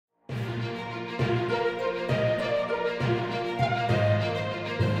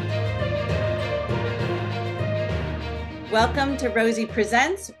Welcome to Rosie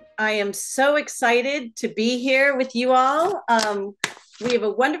Presents. I am so excited to be here with you all. We have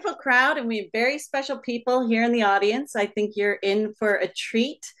a wonderful crowd and we have very special people here in the audience. I think you're in for a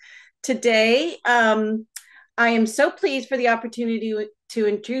treat today. I am so pleased for the opportunity to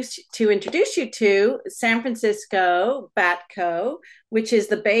introduce you to San Francisco BATCO, which is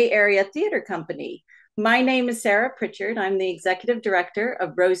the Bay Area Theater Company. My name is Sarah Pritchard. I'm the executive director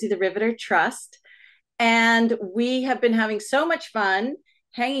of Rosie the Riveter Trust. And we have been having so much fun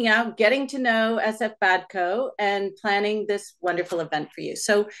hanging out, getting to know SF BATCO and planning this wonderful event for you.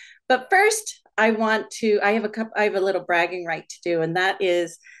 But first I have a little bragging right to do, and that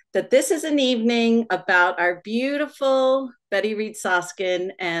is that this is an evening about our beautiful Betty Reid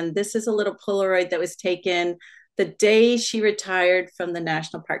Soskin. And this is a little Polaroid that was taken the day she retired from the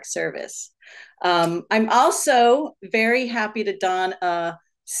National Park Service. I'm also very happy to don a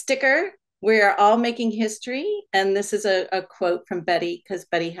sticker. We are all making history. And this is a quote from Betty, because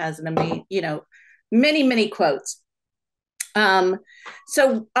Betty has an amazing, many quotes.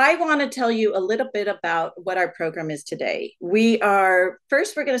 So I want to tell you a little bit about what our program is today. We're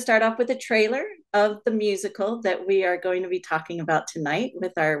going to start off with a trailer of the musical that we are going to be talking about tonight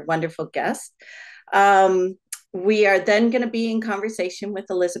with our wonderful guest. We are then going to be in conversation with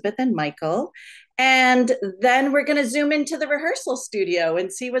Elizabeth and Michael. And then we're going to zoom into the rehearsal studio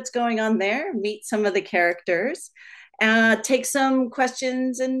and see what's going on there, meet some of the characters, take some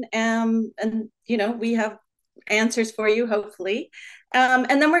questions, and we have answers for you, hopefully.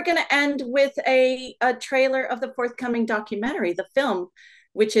 And then we're going to end with a trailer of the forthcoming documentary, the film,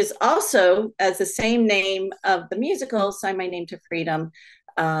 which is also, as the same name of the musical, Sign My Name to Freedom.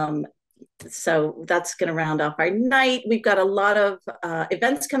 So that's going to round off our night. We've got a lot of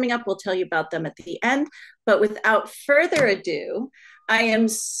events coming up. We'll tell you about them at the end. But without further ado, I am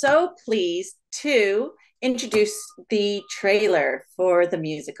so pleased to introduce the trailer for the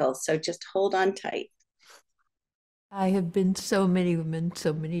musical. So just hold on tight. I have been so many women,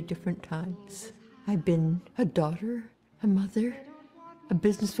 so many different times. I've been a daughter, a mother, a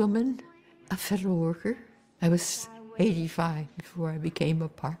businesswoman, a federal worker. I was 85 before I became a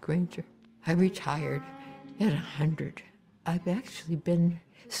park ranger. I retired at 100. I've actually been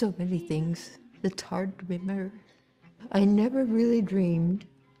so many things that's hard to remember. I never really dreamed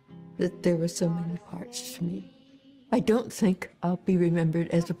that there were so many parts to me. I don't think I'll be remembered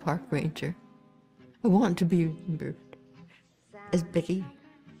as a park ranger. I want to be remembered as Betty.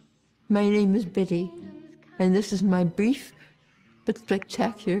 My name is Betty, and this is my brief but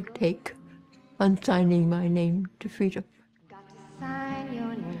spectacular take on signing my name to freedom. Got to sign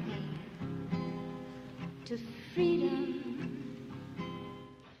your name to freedom.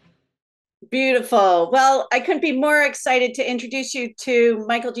 Beautiful. Well, I couldn't be more excited to introduce you to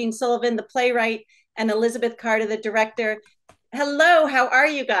Michael Gene Sullivan, the playwright, and Elizabeth Carter, the director. Hello, how are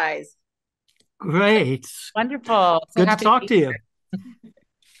you guys? Great. Wonderful. Good to talk to you.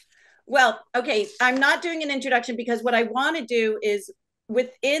 Well, okay, I'm not doing an introduction because what I want to do is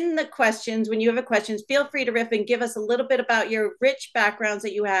within the questions, when you have a questions, feel free to riff and give us a little bit about your rich backgrounds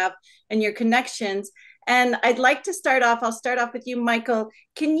that you have and your connections. And I'd like to I'll start off with you, Michael.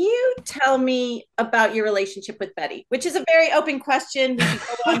 Can you tell me about your relationship with Betty, which is a very open question. We can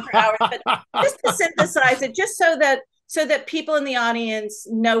go on for hours, but just to synthesize it, just so that people in the audience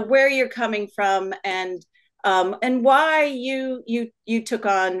know where you're coming from and why you took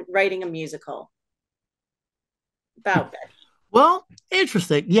on writing a musical about Betty. Well,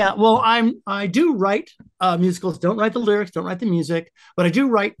 interesting. Yeah. Well, I do write musicals. Don't write the lyrics. Don't write the music. But I do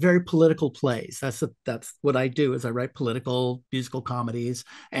write very political plays. That's what I do. Is I write political musical comedies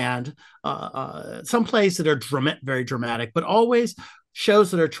and some plays that are very dramatic, but always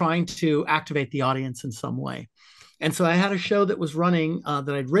shows that are trying to activate the audience in some way. And so I had a show that was running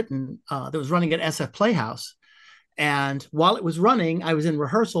that I'd written that was running at SF Playhouse. And while it was running, I was in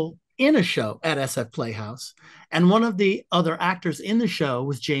rehearsal in a show at SF Playhouse. And one of the other actors in the show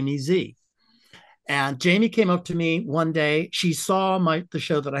was Jamie Z. And Jamie came up to me one day. She saw the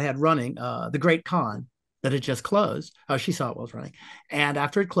show that I had running, The Great Con, that had just closed. She saw it was running. And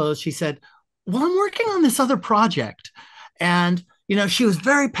after it closed, she said, well, I'm working on this other project. And she was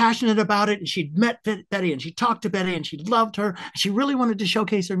very passionate about it, and she'd met Betty and she talked to Betty and she loved her. She really wanted to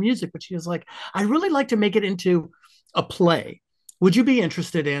showcase her music, but she was like, I'd really like to make it into a play. Would you be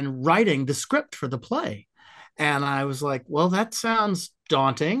interested in writing the script for the play? And I was like, well, that sounds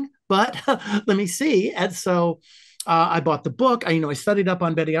daunting, but let me see. And so I bought the book. I studied up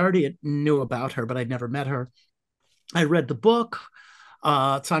on Betty. I already knew about her, but I'd never met her. I read the book,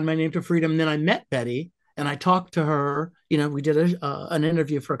 Signed My Name to Freedom. And then I met Betty. And I talked to her, we did an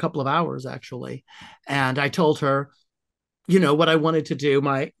interview for a couple of hours, actually. And I told her, what I wanted to do,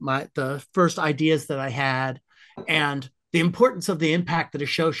 the first ideas that I had, and the importance of the impact that a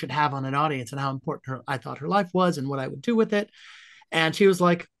show should have on an audience, and how important I thought her life was, and what I would do with it. And she was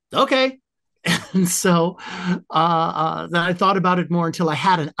like, okay. And so then I thought about it more until I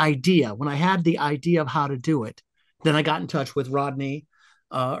had an idea. When I had the idea of how to do it, then I got in touch with Rodney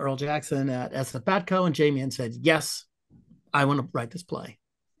Earl Jackson at SF Batco and Jamie, and said, yes, I want to write this play.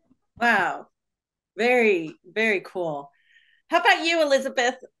 Wow. Very, very cool. How about you,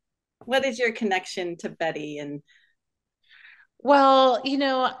 Elizabeth? What is your connection to Betty? And well,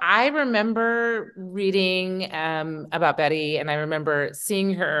 I remember reading about Betty, and I remember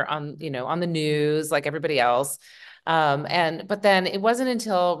seeing her on, on the news like everybody else. But then it wasn't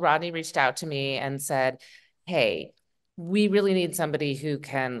until Rodney reached out to me and said, hey, we really need somebody who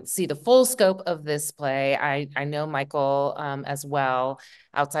can see the full scope of this play. I know Michael as well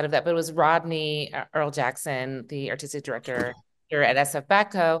outside of that, but it was Rodney Earl Jackson, the artistic director here at SF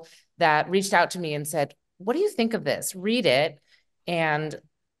Batco, that reached out to me and said, what do you think of this? Read it. And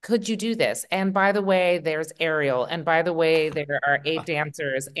could you do this? And by the way, there's Ariel. And by the way, there are 8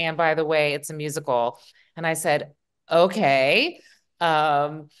 dancers. And by the way, it's a musical. And I said, okay.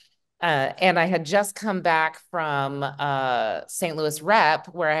 And I had just come back from St. Louis Rep,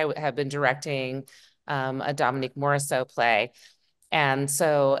 where I have been directing a Dominique Morisseau play. And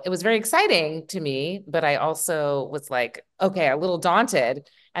so it was very exciting to me, but I also was like, okay, a little daunted.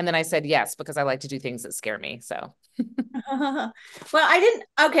 And then I said yes, because I like to do things that scare me. So. well, I didn't.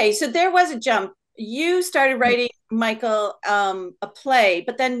 Okay, so there was a jump. You started writing, Michael, a play,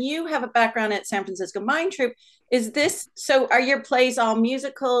 but then you have a background at San Francisco Mime Troupe. Is this so? Are your plays all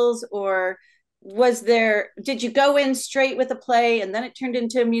musicals, or did you go in straight with a play and then it turned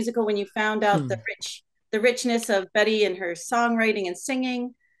into a musical when you found out the richness of Betty and her songwriting and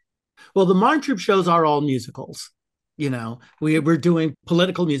singing? Well, the Mime Troupe shows are all musicals. We're doing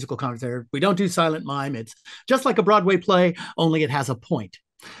political musical comedy. We don't do silent mime. It's just like a Broadway play, only it has a point.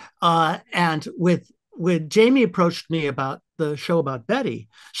 And when Jamie approached me about the show about Betty,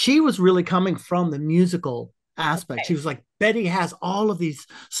 she was really coming from the musical aspect. Okay. She was like, Betty has all of these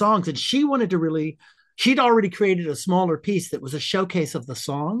songs, and she'd already created a smaller piece that was a showcase of the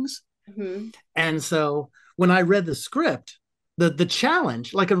songs. Mm-hmm. And so when I read the script, the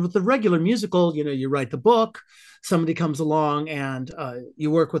challenge, like with the regular musical, you write the book, somebody comes along and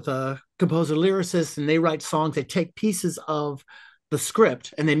you work with a composer lyricist, and they write songs. They take pieces of the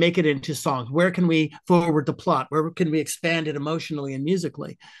script and they make it into songs. Where can we forward the plot? Where can we expand it emotionally and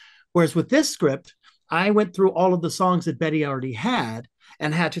musically? Whereas with this script, I went through all of the songs that Betty already had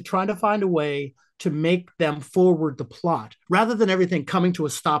and had to try to find a way to make them forward the plot rather than everything coming to a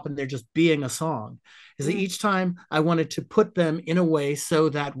stop and they're just being a song. Is that each time I wanted to put them in a way so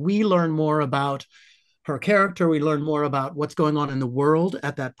that we learn more about her character, we learn more about what's going on in the world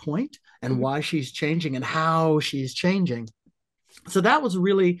at that point and why she's changing and how she's changing. So that was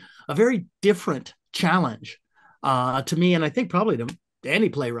really a very different challenge to me, and I think probably to any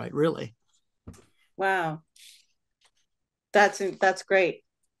playwright, really. Wow. That's great.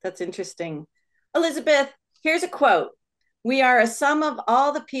 That's interesting. Elizabeth, here's a quote. We are a sum of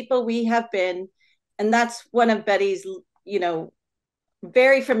all the people we have been. And that's one of Betty's,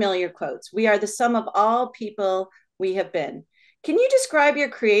 very familiar quotes. We are the sum of all people we have been. Can you describe your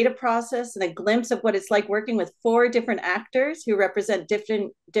creative process and a glimpse of what it's like working with 4 different actors who represent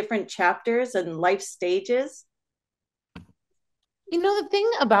different chapters and life stages? The thing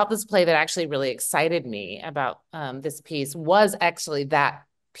about this play that actually really excited me about this piece was actually that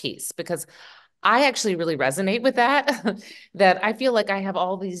piece, because I actually really resonate with that, that I feel like I have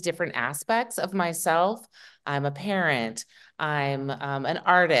all these different aspects of myself. I'm a parent, I'm an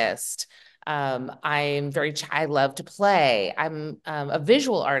artist, I love to play, I'm a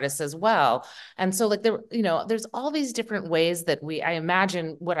visual artist as well. And so like there's all these different ways that I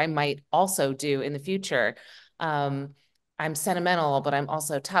imagine what I might also do in the future. I'm sentimental, but I'm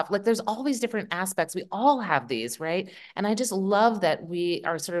also tough. Like there's all these different aspects. We all have these, right? And I just love that we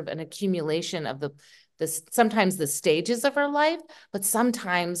are sort of an accumulation of sometimes the stages of our life, but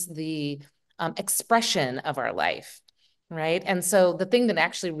sometimes the expression of our life, right? And so the thing that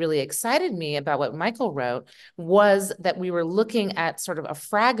actually really excited me about what Michael wrote was that we were looking at sort of a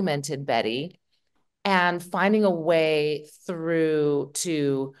fragmented Betty and finding a way through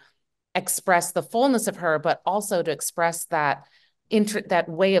to express the fullness of her, but also to express that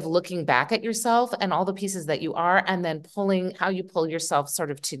way of looking back at yourself and all the pieces that you are, and then how you pull yourself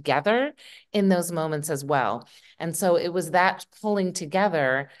sort of together in those moments as well. And so it was that pulling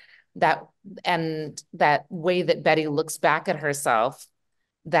together and that way that Betty looks back at herself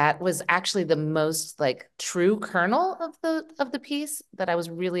that was actually the most like true kernel of the piece that I was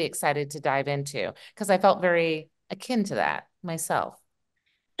really excited to dive into because I felt very akin to that myself.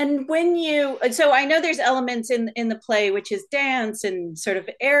 And when you, so I know there's elements in the play, which is dance and sort of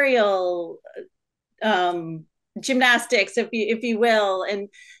aerial gymnastics, if you will. And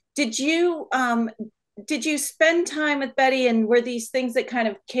did you spend time with Betty, and were these things that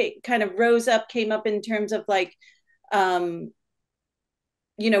kind of rose up, came up in terms of like, brought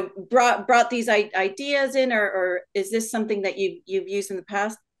these ideas in, or is this something that you've used in the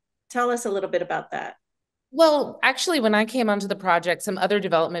past? Tell us a little bit about that. Well, actually, when I came onto the project, some other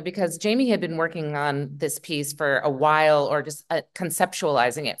development, because Jamie had been working on this piece for a while, or just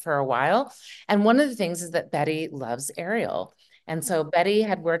conceptualizing it for a while. And one of the things is that Betty loves Ariel. And so Betty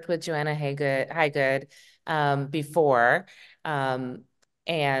had worked with Joanna Hygood before,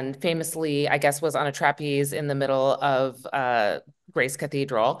 and famously, I guess, was on a trapeze in the middle of Grace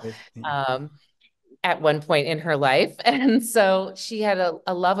Cathedral. At one point in her life. And so she had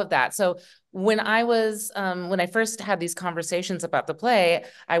a love of that. So when I first had these conversations about the play,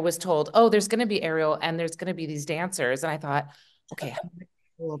 I was told, oh, there's going to be Ariel and there's going to be these dancers. And I thought, okay, how do I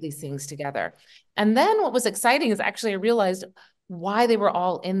pull all these things together? And then what was exciting is actually I realized why they were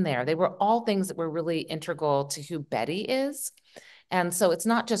all in there. They were all things that were really integral to who Betty is. And so it's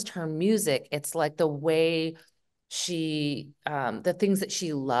not just her music, it's like the way the things that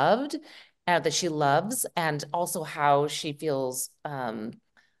she loved, that she loves, and also how she feels a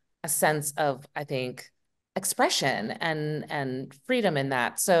sense of, I think, expression and freedom in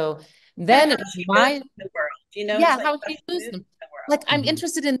that. So then the world, yeah, like how she moves them. Like, I'm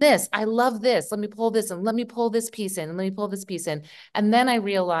interested in this. I love this. Let me pull this and let me pull this piece in and let me pull this piece in. And then I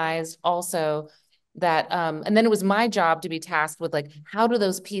realized also that, and then it was my job to be tasked with like, how do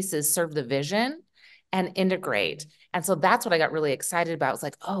those pieces serve the vision and integrate? And so that's what I got really excited about. It's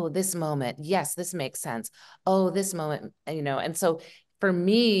like, oh, this moment, yes, this makes sense. Oh, this moment, and so for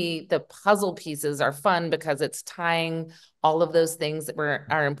me, the puzzle pieces are fun because it's tying all of those things that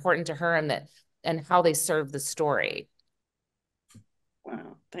are important to her and how they serve the story.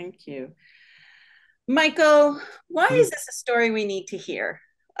 Wow, thank you. Michael, why is this a story we need to hear?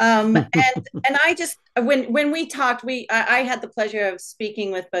 And I just, when we talked, I had the pleasure of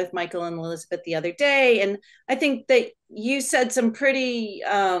speaking with both Michael and Elizabeth the other day, and I think that you said some pretty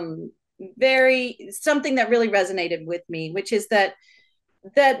something that really resonated with me, which is that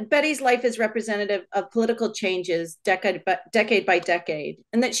Betty's life is representative of political changes decade by decade,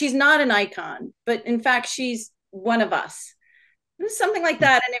 and that she's not an icon, but in fact she's one of us. Something like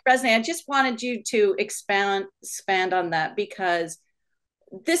that, and it resonated. I just wanted you to expand on that, because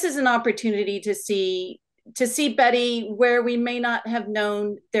this is an opportunity to see Betty where we may not have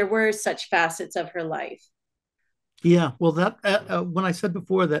known there were such facets of her life. Yeah, well, that when I said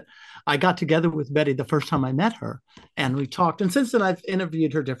before that I got together with Betty the first time I met her, and we talked, and since then I've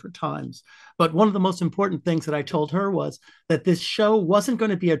interviewed her different times. But one of the most important things that I told her was that this show wasn't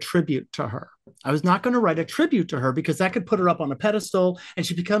going to be a tribute to her. I was not going to write a tribute to her, because that could put her up on a pedestal and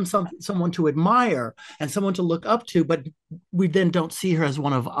she becomes someone to admire and someone to look up to, but we then don't see her as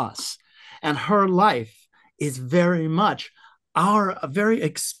one of us. And her life is very much a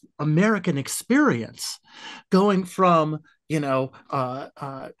very American experience, going from a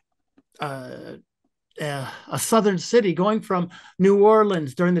southern city, going from New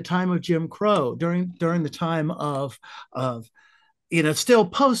Orleans during the time of Jim Crow, during the time of still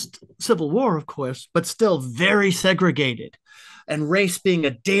post Civil War, of course, but still very segregated, and race being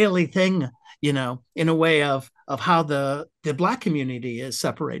a daily thing, in a way of how the Black community is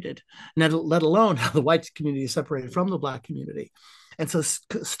separated, let alone how the white community is separated from the Black community. And so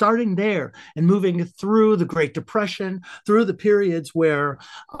starting there and moving through the Great Depression, through the periods where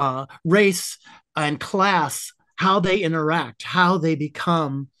race and class, how they interact, how they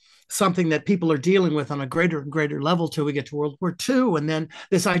become something that people are dealing with on a greater and greater level till we get to World War II. And then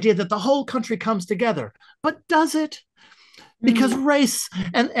this idea that the whole country comes together. But does it? Because race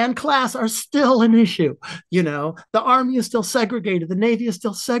and class are still an issue. The Army is still segregated. The Navy is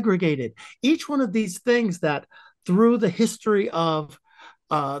still segregated. Each one of these things that through the history of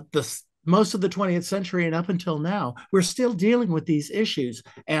most of the 20th century and up until now, we're still dealing with these issues.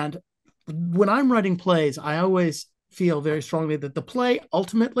 And when I'm writing plays, I always feel very strongly that the play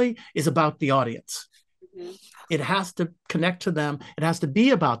ultimately is about the audience. Mm-hmm. It has to connect to them. It has to be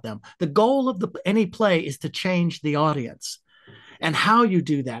about them. The goal of any play is to change the audience. And how you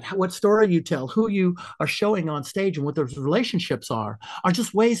do that, what story you tell, who you are showing on stage, and what those relationships are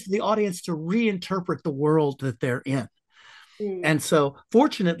just ways for the audience to reinterpret the world that they're in. And so,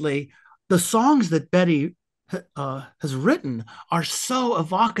 fortunately, the songs that Betty has written are so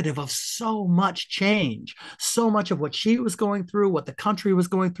evocative of so much change, so much of what she was going through, what the country was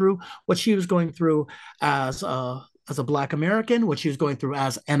going through, what she was going through as a Black American, what she was going through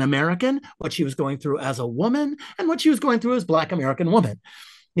as an American, what she was going through as a woman, and what she was going through as Black American woman.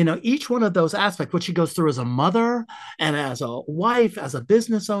 You know, each one of those aspects, what she goes through as a mother and as a wife, as a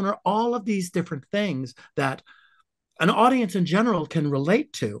business owner, all of these different things that an audience in general can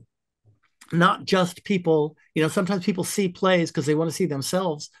relate to, not just people. You know, sometimes people see plays because they want to see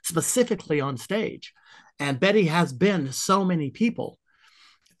themselves specifically on stage. And Betty has been so many people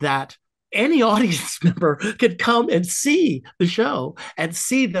that any audience member could come and see the show and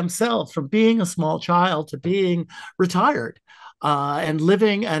see themselves from being a small child to being retired, and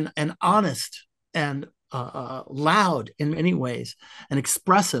living an honest and loud, in many ways, an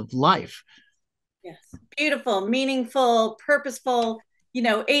expressive life. Yes. Beautiful, meaningful, purposeful,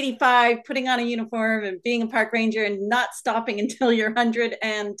 85, putting on a uniform and being a park ranger and not stopping until you're 100.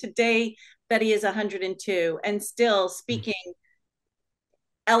 And today, Betty is 102 and still speaking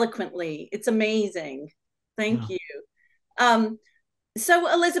eloquently. It's amazing. Thank you.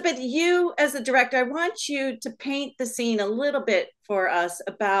 So Elizabeth, you as a director, I want you to paint the scene a little bit for us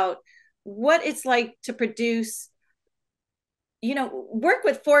about what it's like to produce, work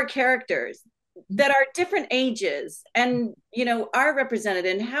with 4 characters that are different ages and, are represented.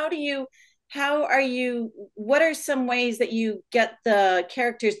 And what are some ways that you get the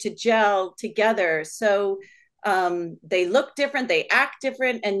characters to gel together so they look different, they act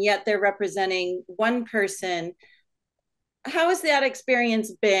different, and yet they're representing one person? How has that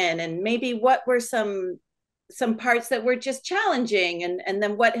experience been? And maybe what were some parts that were just challenging, and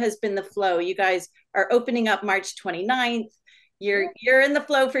then what has been the flow? You guys are opening up March 29th. You're in the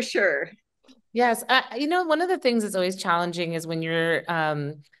flow for sure. Yes. One of the things that's always challenging is when you're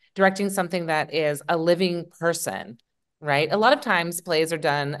directing something that is a living person, right? A lot of times plays are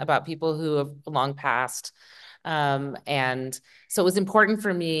done about people who have long passed. And so it was important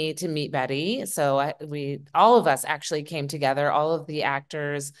for me to meet Betty. So all of us actually came together, all of the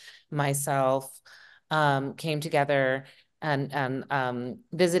actors, myself, came together and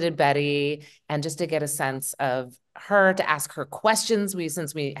visited Betty, and just to get a sense of her, to ask her questions.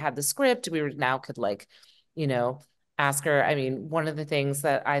 Since we had the script, we now could ask her. I mean, one of the things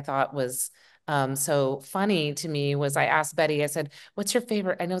that I thought was so funny to me was I asked Betty, I said, what's your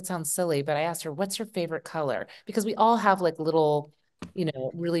favorite? I know it sounds silly, but I asked her, what's your favorite color? Because we all have like little,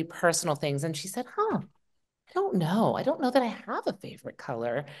 really personal things. And she said, I don't know. I don't know that I have a favorite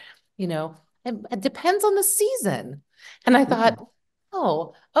color, it depends on the season. And I thought,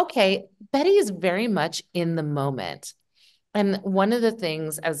 oh, okay. Betty is very much in the moment. And one of the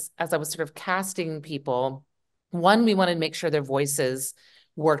things as I was sort of casting people, one, we wanted to make sure their voices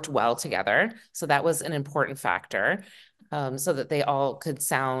worked well together. So that was an important factor, so that they all could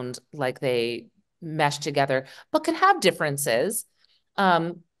sound like they meshed together, but could have differences.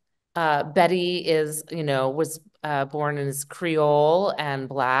 Betty was born as Creole and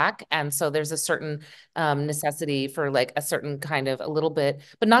Black. And so there's a certain necessity for like a certain kind of a little bit,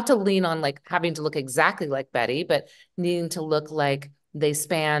 but not to lean on like having to look exactly like Betty, but needing to look like they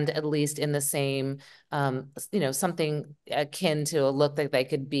spanned at least in the same, something akin to a look that they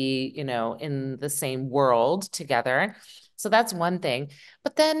could be, in the same world together. So that's one thing.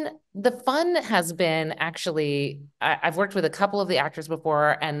 But then the fun has been actually, I've worked with a couple of the actors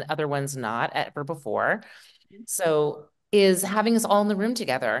before and other ones not ever before. So is having us all in the room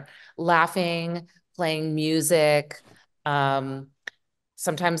together, laughing, playing music.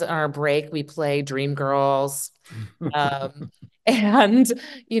 Sometimes on our break, we play Dream Girls. And,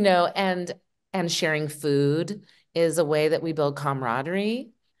 and sharing food is a way that we build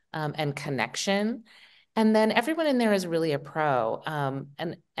camaraderie and connection. And then everyone in there is really a pro,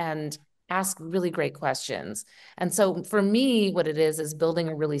 and ask really great questions. And so for me, what it is building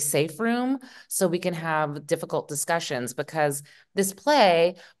a really safe room so we can have difficult discussions, because this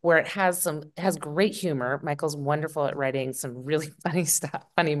play, where it has great humor, Michael's wonderful at writing some really funny stuff,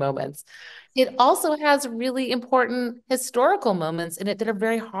 funny moments. It also has really important historical moments in it that are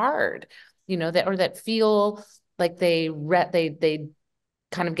very hard, that feel like they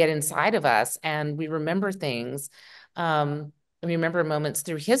kind of get inside of us, and we remember things. We remember moments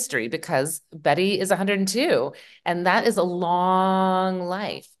through history, because Betty is 102, and that is a long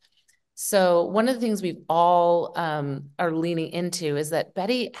life. So one of the things we've all are leaning into is that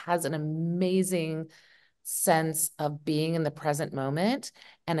Betty has an amazing sense of being in the present moment,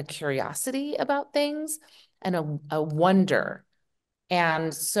 and a curiosity about things, and a wonder.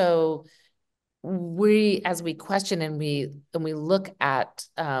 And so as we question and we look at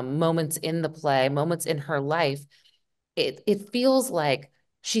moments in the play, moments in her life, it feels like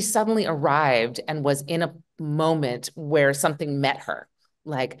she suddenly arrived and was in a moment where something met her,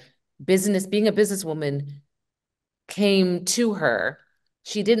 like being a businesswoman came to her.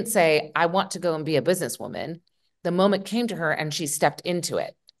 She didn't say, I want to go and be a businesswoman. The moment came to her and she stepped into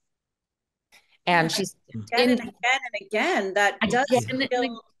it. And she's again and again and again. That does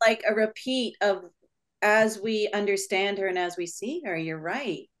feel like a repeat of as we understand her and as we see her. You're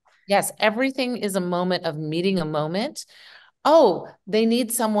right. Yes, everything is a moment of meeting a moment. Oh, they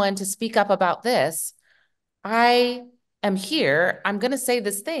need someone to speak up about this. I am here. I'm going to say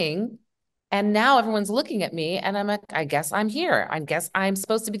this thing. And now everyone's looking at me and I'm like, I guess I'm here. I guess I'm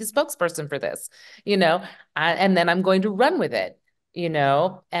supposed to be the spokesperson for this, and then I'm going to run with it,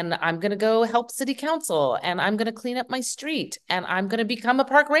 and I'm going to go help city council and I'm going to clean up my street and I'm going to become a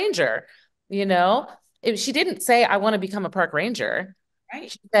park ranger. If she didn't say, I want to become a park ranger. Right.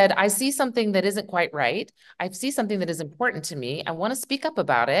 She said, I see something that isn't quite right. I see something that is important to me. I want to speak up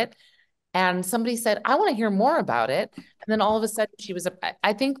about it. And somebody said, I want to hear more about it. And then all of a sudden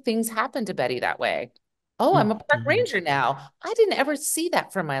I think things happen to Betty that way. Oh, I'm a park ranger now. I didn't ever see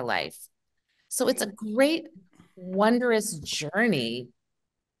that for my life. So it's a great, wondrous journey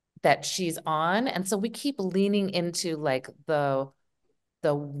that she's on. And so we keep leaning into like the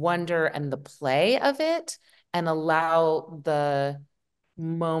wonder and the play of it and allow the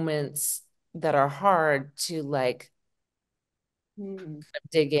moments that are hard to like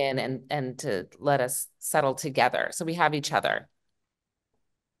dig in and to let us settle together. So we have each other.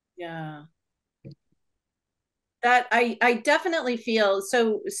 Yeah. That I definitely feel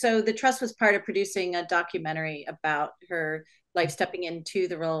so the trust was part of producing a documentary about her life stepping into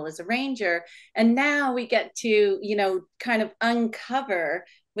the role as a ranger, and now we get to kind of uncover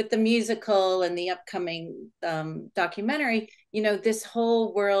with the musical and the upcoming documentary this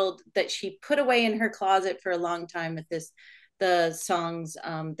whole world that she put away in her closet for a long time with the songs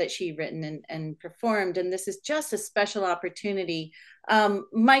that she written and performed, and this is just a special opportunity.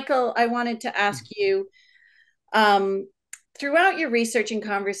 Michael, I wanted to ask you, throughout your research and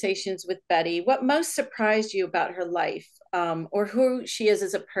conversations with Betty, what most surprised you about her life, or who she is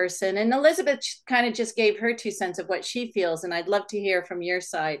as a person? And Elizabeth kind of just gave her 2 cents of what she feels, and I'd love to hear from your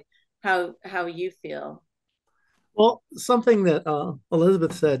side how you feel. Well, something that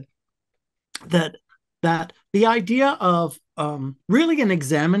Elizabeth said, that the idea of really an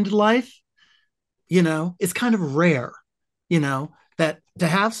examined life, is kind of rare, that to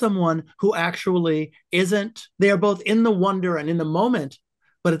have someone who actually isn't, they are both in the wonder and in the moment,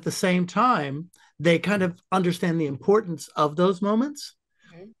 but at the same time, they kind of understand the importance of those moments.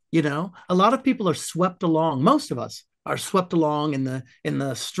 A lot of people are swept along. Most of us are swept along in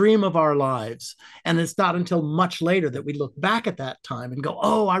the stream of our lives. And it's not until much later that we look back at that time and go,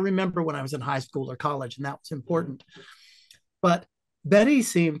 oh, I remember when I was in high school or college, and that was important. But Betty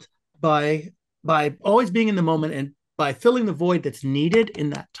seemed by always being in the moment and by filling the void that's needed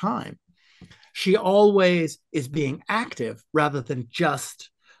in that time, she always is being active rather than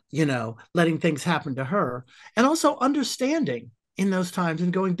just, letting things happen to her, and also understanding in those times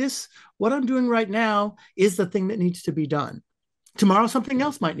and going, what I'm doing right now is the thing that needs to be done. Tomorrow, something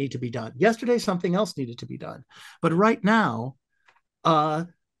else might need to be done. Yesterday, something else needed to be done. But right now,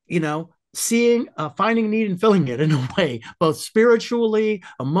 seeing, finding need and filling it in a way, both spiritually,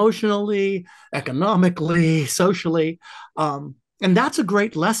 emotionally, economically, socially. And that's a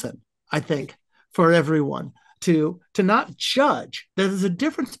great lesson, I think, for everyone to not judge. There's a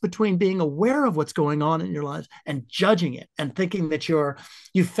difference between being aware of what's going on in your lives and judging it and thinking that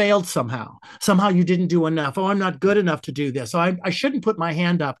you failed somehow you didn't do enough. Oh, I'm not good enough to do this. So I shouldn't put my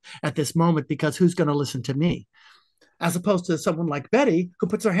hand up at this moment because who's going to listen to me? As opposed to someone like Betty, who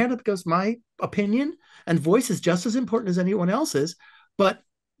puts her hand up and goes, my opinion and voice is just as important as anyone else's. But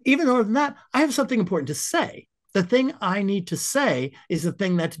even more than that, I have something important to say. The thing I need to say is the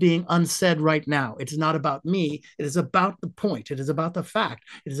thing that's being unsaid right now. It's not about me. It is about the point. It is about the fact.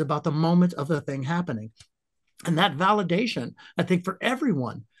 It is about the moment of the thing happening. And that validation, I think, for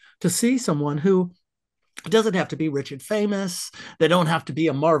everyone to see someone who doesn't have to be rich and famous. They don't have to be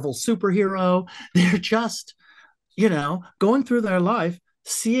a Marvel superhero. They're just, going through their life,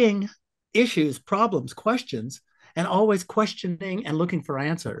 seeing issues, problems, questions, and always questioning and looking for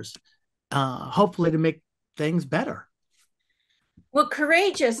answers, hopefully to make things better. Well,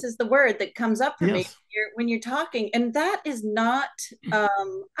 courageous is the word that comes up for me Yes. when you're talking, and that is not.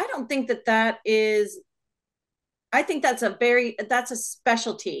 I don't think that is. I think that's a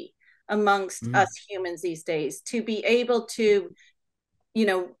specialty amongst us humans these days, to be able to, you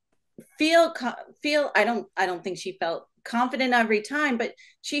know, feel I don't think she felt confident every time, but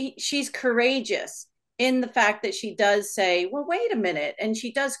she's courageous in the fact that she does say, well, wait a minute, and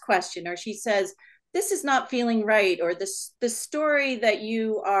she does question, or she says, this is not feeling right, or this the story that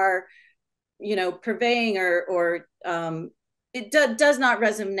you are, purveying, or it does not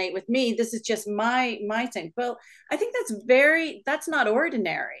resonate with me. This is just my thing. Well, I think that's not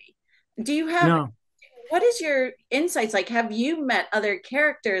ordinary. Do you have No. What is your insights like? Have you met other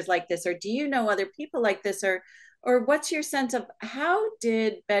characters like this, or do you know other people like this, or what's your sense of how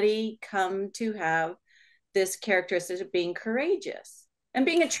did Betty come to have this characteristic of being courageous and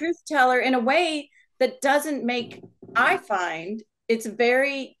being a truth teller in a way that doesn't make, I find it's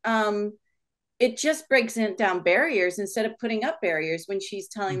very it just breaks down barriers instead of putting up barriers when she's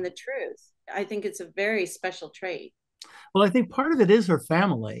telling the truth. I think it's a very special trait. Well, I think part of it is her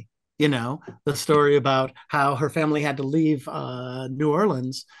family. The story about how her family had to leave New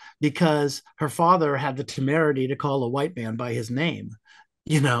Orleans because her father had the temerity to call a white man by his name,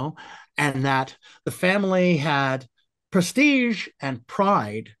 and that the family had prestige and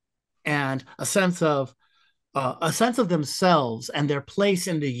pride and a sense of themselves and their place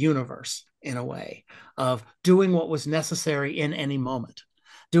in the universe, in a way of doing what was necessary in any moment,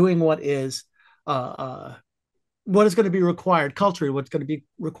 doing what is going to be required culturally, what's going to be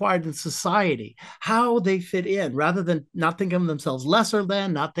required in society, how they fit in, rather than not thinking of themselves lesser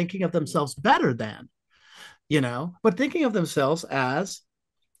than, not thinking of themselves better than, but thinking of themselves as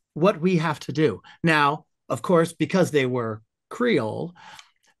what we have to do. Now, of course, because they were Creole,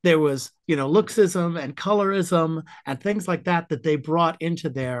 there was, looksism and colorism and things like that they brought into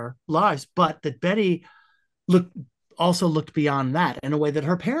their lives, but that Betty also looked beyond that in a way that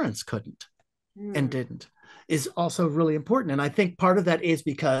her parents couldn't and didn't, is also really important. And I think part of that is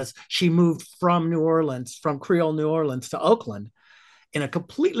because she moved from Creole New Orleans to Oakland in a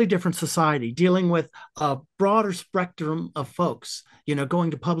completely different society, dealing with a broader spectrum of folks,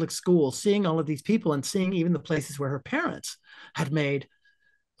 going to public school, seeing all of these people and seeing even the places where her parents had made,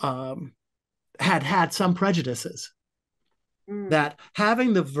 had some prejudices. That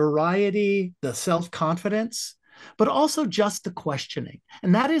having the variety, the self-confidence, but also just the questioning.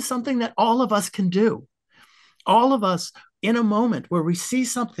 And that is something that all of us can do. All of us, in a moment where we see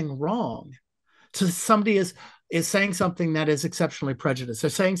something wrong, so somebody is saying something that is exceptionally prejudiced, they're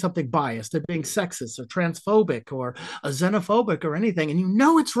saying something biased, they're being sexist or transphobic or xenophobic or anything, and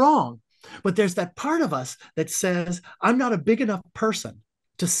it's wrong. But there's that part of us that says, I'm not a big enough person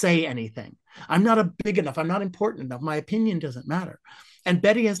to say anything. I'm not big enough. I'm not important enough. My opinion doesn't matter. And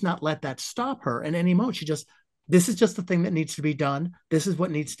Betty has not let that stop her in any moment. This is just the thing that needs to be done. This is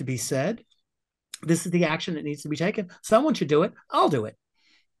what needs to be said. This is the action that needs to be taken. Someone should do it. I'll do it.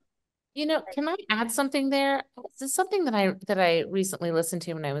 Can I add something there? This is something that I recently listened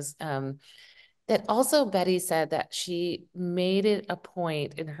to when I was that also Betty said that she made it a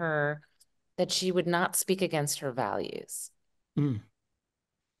point in her that she would not speak against her values.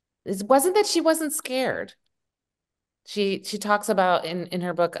 It wasn't that she wasn't scared. She talks about in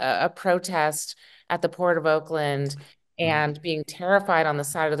her book a protest at the Port of Oakland and being terrified on the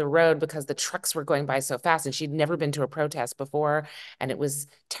side of the road because the trucks were going by so fast, and she'd never been to a protest before, and it was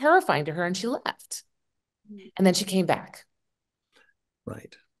terrifying to her, and she left. And then she came back.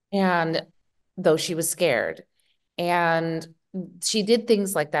 Right. And though she was scared, and she did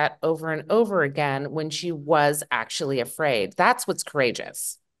things like that over and over again when she was actually afraid. That's what's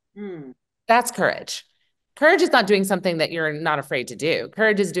courageous. That's courage. Courage is not doing something that you're not afraid to do.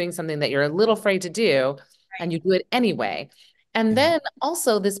 Courage is doing something that you're a little afraid to do, and you do it anyway. And then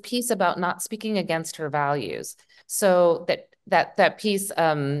also this piece about not speaking against her values. So that piece,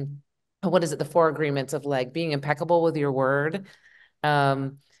 what is it? The 4 agreements of like being impeccable with your word.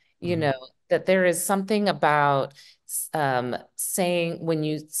 That there is something about saying when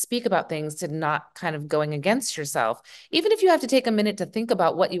you speak about things to not kind of going against yourself, even if you have to take a minute to think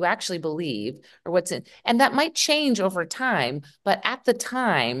about what you actually believe or what's in, and that might change over time. But at the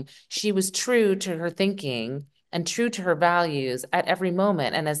time, she was true to her thinking and true to her values at every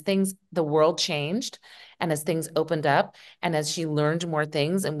moment. And as the world changed and as things opened up and as she learned more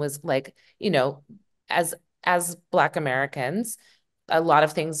things and was like, as Black Americans, a lot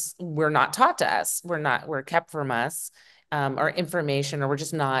of things were not taught to us. We're kept from us, or information, or we're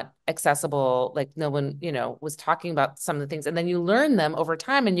just not accessible. Like no one, was talking about some of the things, and then you learn them over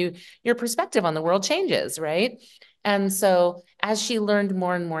time, and your perspective on the world changes, right? And so as she learned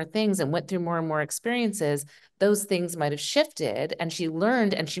more and more things and went through more and more experiences, those things might have shifted, and she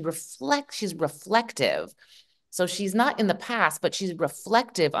learned, and she's reflective. So she's not in the past, but she's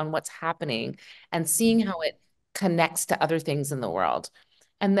reflective on what's happening and seeing how it connects to other things in the world.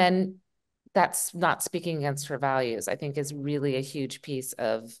 And then that's not speaking against her values, I think is really a huge piece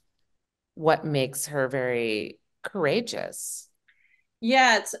of what makes her very courageous.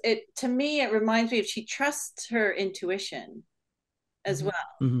 Yeah, to me, it reminds me of she trusts her intuition as well.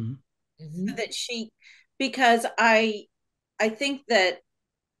 Mm-hmm. So that because I think that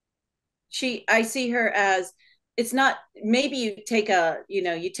I see her as, it's not, maybe you take a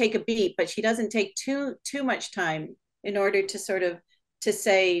beat, but she doesn't take too much time in order to sort of to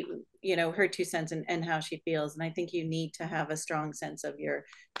say, her 2 cents and how she feels. And I think you need to have a strong sense of your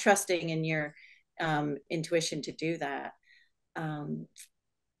trusting in your intuition to do that. um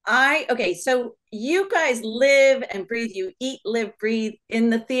okay, so you guys live and breathe, you eat, live, breathe in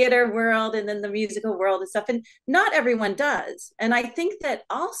the theater world and then the musical world and stuff. And not everyone does. And I think that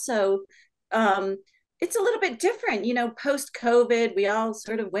also um, it's a little bit different. Post COVID, we all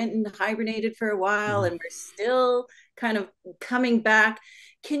sort of went and hibernated for a while and we're still kind of coming back.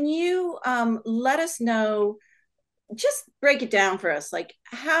 Can you let us know, just break it down for us, like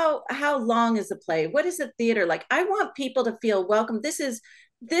how long is the play, what is the theater like? I want people to feel welcome. This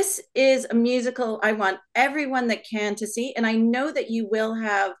is a musical I want everyone that can to see, and I know that you will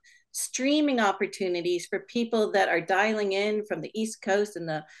have streaming opportunities for people that are dialing in from the East Coast and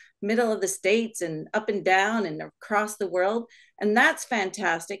the middle of the states and up and down and across the world, and that's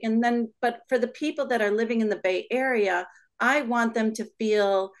fantastic. And then, but for the people that are living in the Bay Area, I want them to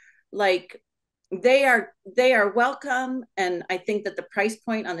feel like they are welcome. And I think that the price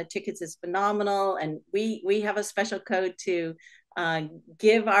point on the tickets is phenomenal, and we have a special code to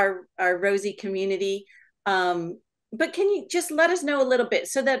give our Rosie community. But can you just let us know a little bit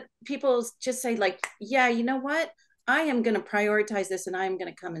so that people just say, like, yeah, you know what, I am going to prioritize this and I'm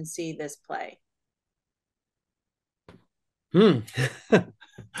going to come and see this play?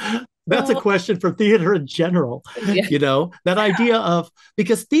 That's a question for theater in general. Yeah. That idea of,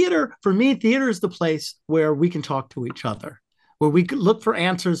 because theater, for me, theater is the place where we can talk to each other, where we look for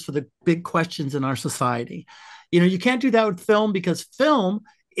answers for the big questions in our society. You can't do that with film, because film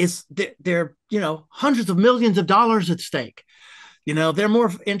is, they're, hundreds of millions of dollars at stake. They're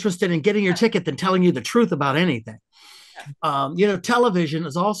more interested in getting your ticket than telling you the truth about anything. Television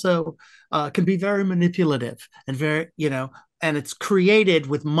is also can be very manipulative and very, and it's created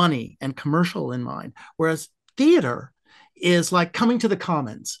with money and commercial in mind. Whereas theater is like coming to the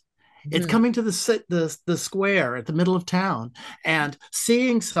commons. It's coming to the square at the middle of town and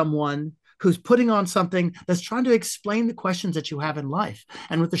seeing someone who's putting on something that's trying to explain the questions that you have in life.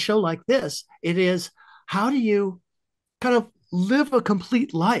 And with a show like this, it is, how do you kind of live a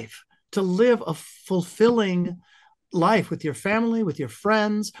complete life, to live a fulfilling life with your family, with your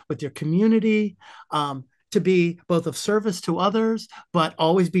friends, with your community, to be both of service to others, but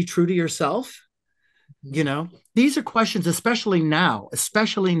always be true to yourself. These are questions, especially now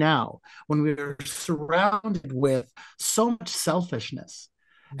when we're surrounded with so much selfishness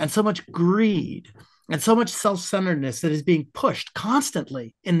and so much greed and so much self-centeredness that is being pushed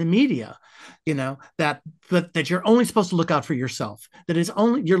constantly in the media, that you're only supposed to look out for yourself, that is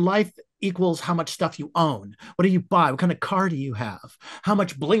only your life equals how much stuff you own. What do you buy? What kind of car do you have? How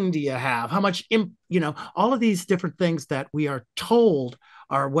much bling do you have? How much, all of these different things that we are told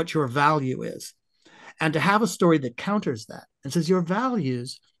are what your value is. And to have a story that counters that and says your value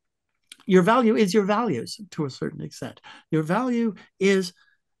is your values to a certain extent. Your value is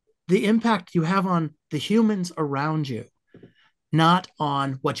the impact you have on the humans around you, not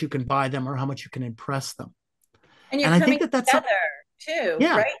on what you can buy them or how much you can impress them. And you're I coming think that's together too,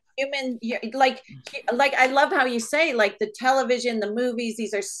 yeah. right? Like I love how you say, like, the television, the movies,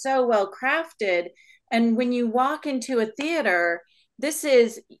 these are so well crafted. And when you walk into a theater, this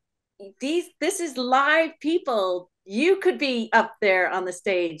is live people. You could be up there on the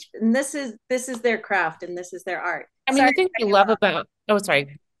stage, and this is their craft and this is their art. I mean, the thing I love about, oh,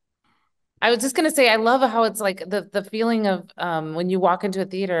 sorry. I was just going to say, I love how it's like the feeling of when you walk into a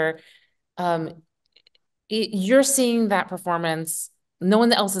theater, you're seeing that performance. No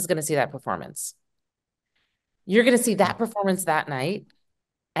one else is going to see that performance. You're going to see that performance that night,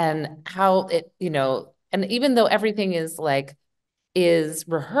 and how it, and even though everything is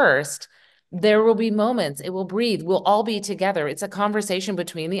rehearsed, there will be moments, it will breathe, we'll all be together. It's a conversation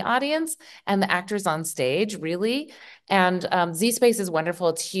between the audience and the actors on stage, really. And Z Space is wonderful.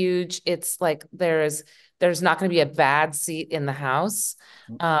 It's huge. It's like there's not going to be a bad seat in the house.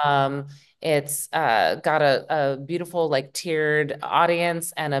 It's got a beautiful, like, tiered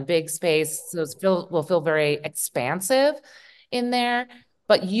audience and a big space, so will feel very expansive in there.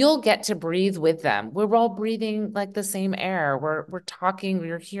 But you'll get to breathe with them. We're all breathing like the same air. We're talking.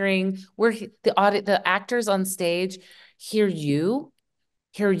 We're hearing. The actors on stage hear you,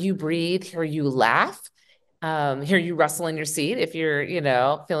 hear you breathe, hear you laugh, hear you rustle in your seat if you're,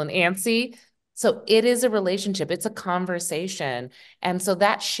 feeling antsy. So it is a relationship. It's a conversation. And so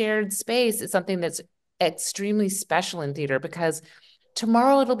that shared space is something that's extremely special in theater, because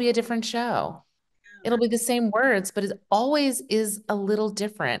tomorrow it'll be a different show. It'll be the same words, but it always is a little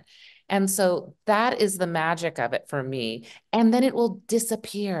different. And so that is the magic of it for me. And then it will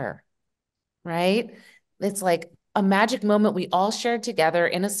disappear, right? It's like a magic moment we all shared together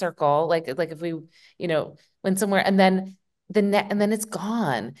in a circle, like if we, went somewhere, and then and then it's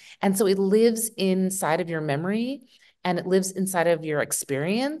gone. And so it lives inside of your memory, and it lives inside of your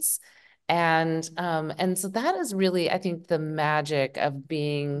experience. And so that is really, I think, the magic of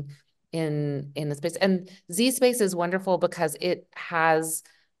being in the space. And Z Space is wonderful because it has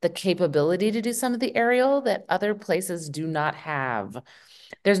the capability to do some of the aerial that other places do not have.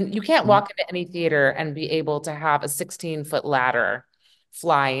 You can't walk into any theater and be able to have a 16-foot ladder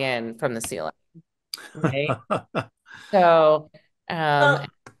fly in from the ceiling, right? So, Well,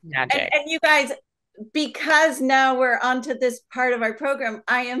 magic. and you guys, because now we're onto this part of our program,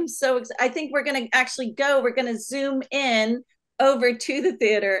 I am so excited. I think we're going to actually we're going to zoom in over to the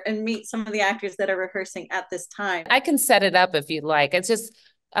theater and meet some of the actors that are rehearsing at this time. I can set it up if you'd like. It's just,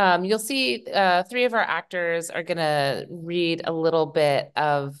 you'll see 3 of our actors are going to read a little bit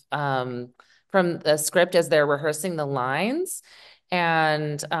of from the script as they're rehearsing the lines,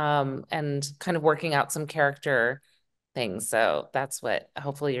 and kind of working out some character things. So that's what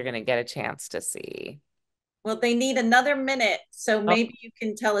hopefully you're going to get a chance to see. Well, they need another minute, so maybe you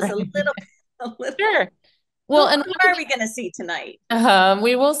can tell us a little. Sure. Well, and what are we going to see tonight?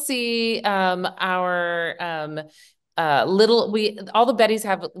 We will see our all the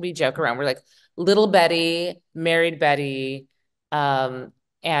Bettys we joke around. We're like little Betty, married Betty, and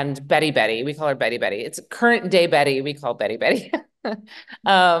Betty. We call her Betty. It's current day Betty. We call Betty.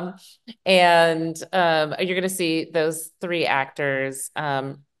 And you're going to see those 3 actors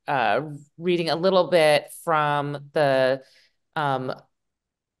reading a little bit from the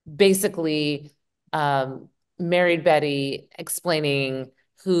basically married Betty explaining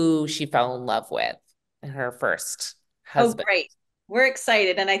who she fell in love with and her first husband. Oh, great. We're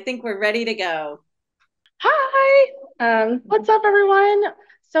excited, and I think we're ready to go. Hi, what's up, everyone?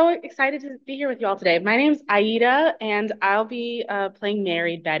 So excited to be here with you all today. My name's Aida, and I'll be playing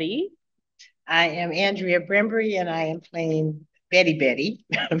married Betty. I am Andrea Brimbury, and I am playing Betty.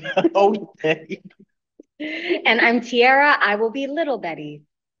 Old Betty. And I'm Tiara. I will be little Betty.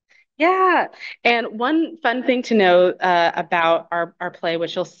 Yeah, and one fun thing to know about our play,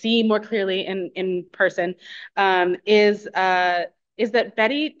 which you'll see more clearly in person, is that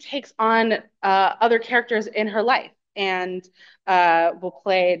Betty takes on other characters in her life, and will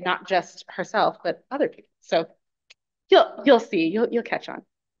play not just herself but other people. So you'll see, you'll catch on.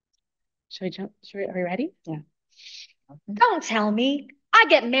 Should we jump? Are we ready? Yeah. Don't tell me. I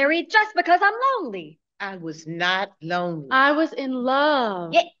get married just because I'm lonely. I was not lonely. I was in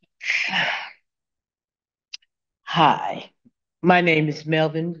love. Yeah. Hi, my name is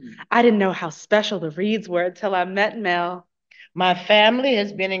Melvin. I didn't know how special the Reids were until I met Mel. My family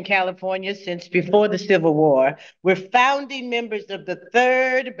has been in California since before the Civil War. We're founding members of the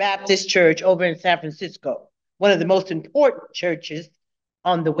Third Baptist Church over in San Francisco, one of the most important churches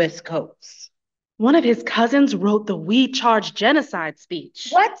on the West Coast. One of his cousins wrote the We Charge Genocide speech.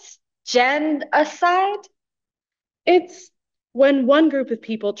 What's genocide? It's when one group of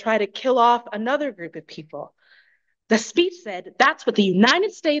people try to kill off another group of people. The speech said that's what the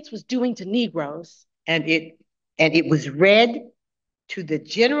United States was doing to Negroes. And it was read to the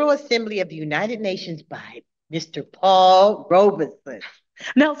General Assembly of the United Nations by Mr. Paul Robeson.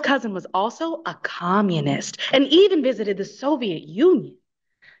 Mel's cousin was also a communist and even visited the Soviet Union.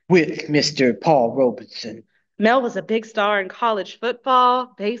 With Mr. Paul Robeson. Mel was a big star in college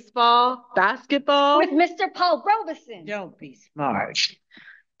football, baseball, basketball. With Mr. Paul Robeson. Don't be smart.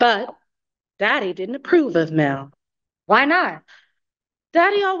 But Daddy didn't approve of Mel. Why not?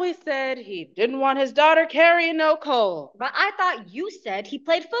 Daddy always said he didn't want his daughter carrying no coal. But I thought you said he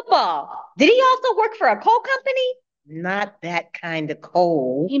played football. Did he also work for a coal company? Not that kind of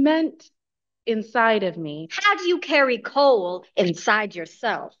coal. He meant inside of me. How do you carry coal inside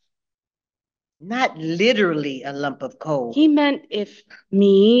yourself? Not literally a lump of coal. He meant if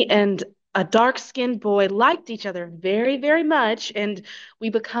me and a dark-skinned boy liked each other very, very much, and we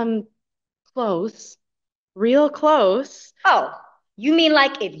become close, real close. Oh, you mean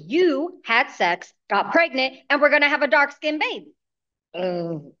like if you had sex, got pregnant, and we're gonna have a dark-skinned baby?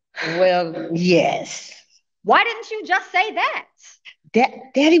 Well, yes. Why didn't you just say that?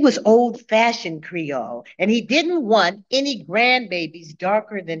 Daddy was old-fashioned Creole, and he didn't want any grandbabies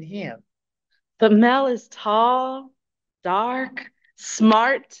darker than him. But Mel is tall, dark,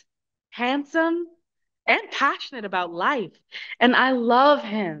 smart, handsome, and passionate about life. And I love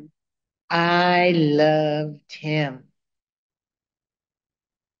him. I loved him.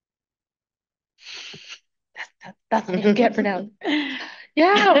 That's what you get for now.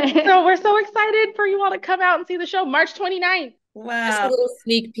 Yeah, so we're so excited for you all to come out and see the show March 29th. Wow. Just a little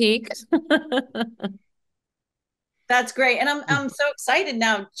sneak peek. That's great. And I'm so excited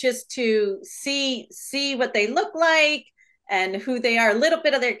now just to see what they look like and who they are, a little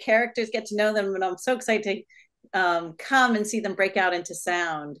bit of their characters, get to know them. And I'm so excited to come and see them break out into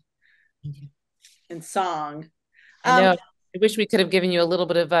sound and song. I know. I wish we could have given you a little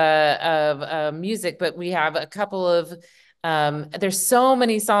bit of music, but we have a couple of there's so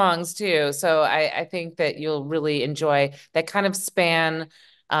many songs too. So I think that you'll really enjoy that kind of span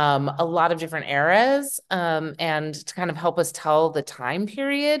a lot of different eras and to kind of help us tell the time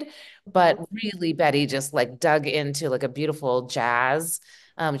period. But really, Betty just like dug into like a beautiful jazz.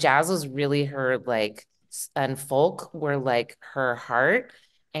 Jazz was really her like, and folk were like her heart,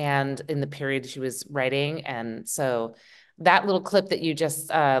 and in the period she was writing. And so that little clip that you just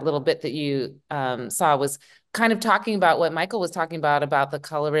little bit that you saw was kind of talking about what Michael was talking about the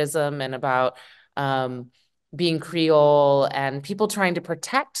colorism and about being Creole and people trying to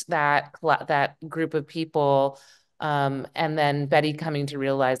protect that group of people. And then Betty coming to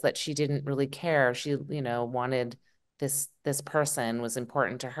realize that she didn't really care. She, wanted this person was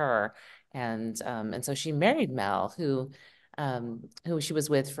important to her. And so she married Mel, who she was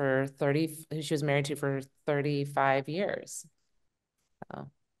with for who she was married to for 35 years. So.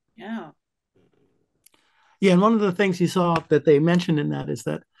 Yeah. Yeah, and one of the things you saw that they mentioned in that is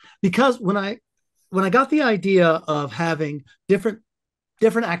that because when I got the idea of having different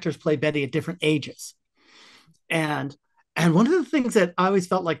actors play Betty at different ages, and one of the things that I always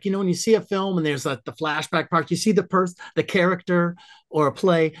felt like, when you see a film and there's the flashback part, you see the character or a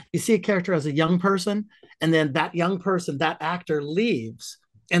play, you see a character as a young person, and then that young person, that actor leaves,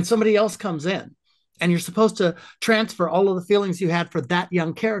 and somebody else comes in, and you're supposed to transfer all of the feelings you had for that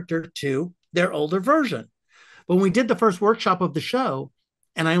young character to their older version. But when we did the first workshop of the show,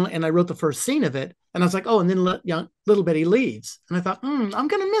 and I wrote the first scene of it, and I was like, oh, and then little Betty leaves, and I thought, I'm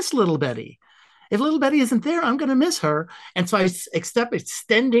going to miss little Betty. If little Betty isn't there, I'm going to miss her. And so I kept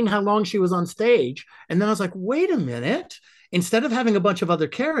extending how long she was on stage. And then I was like, wait a minute. Instead of having a bunch of other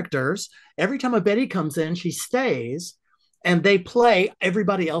characters, every time a Betty comes in, she stays, and they play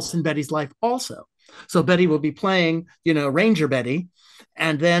everybody else in Betty's life also. So Betty will be playing, Ranger Betty,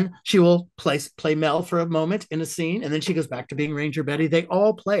 and then she will play Mel for a moment in a scene, and then she goes back to being Ranger Betty. They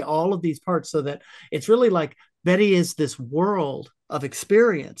all play all of these parts so that it's really like Betty is this world of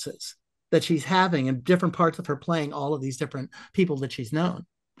experiences that she's having in different parts of her playing all of these different people that she's known.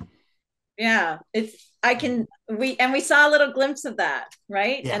 Yeah, we saw a little glimpse of that,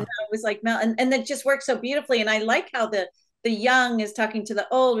 right? Yeah. And it was like Mel, and it just works so beautifully. And I like how the young is talking to the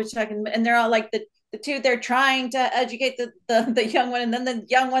old, which talking, and they're all like the two, they're trying to educate the young one, and then the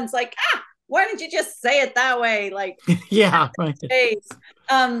young one's like, why don't you just say it that way? Like, yeah, right.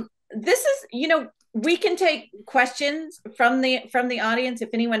 This is, we can take questions from the audience. If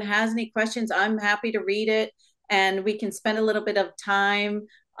anyone has any questions, I'm happy to read it, and we can spend a little bit of time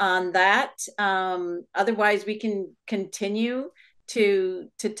on that. Otherwise, we can continue to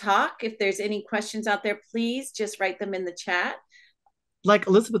talk. If there's any questions out there, please just write them in the chat. Like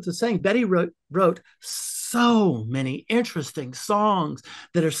Elizabeth was saying, Betty wrote so many interesting songs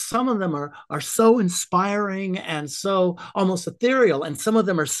that some of them are so inspiring and so almost ethereal, and some of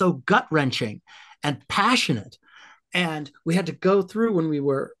them are so gut-wrenching and passionate. And we had to go through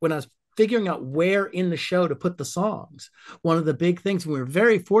when I was figuring out where in the show to put the songs. One of the big things, we were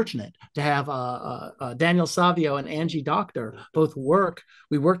very fortunate to have Daniel Savio and Angie Doctor both work.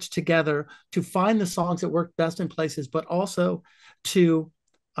 We worked together to find the songs that worked best in places, but also to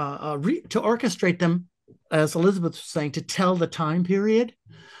orchestrate them, as Elizabeth was saying, to tell the time period,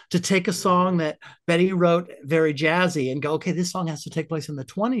 to take a song that Betty wrote very jazzy and go, okay, this song has to take place in the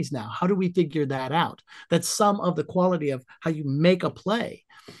 20s now. How do we figure that out? That's some of the quality of how you make a play.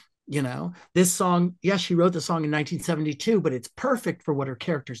 This song, yes, she wrote the song in 1972, but it's perfect for what her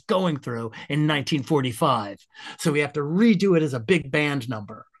character's going through in 1945. So we have to redo it as a big band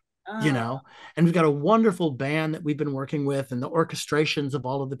number. And we've got a wonderful band that we've been working with, and the orchestrations of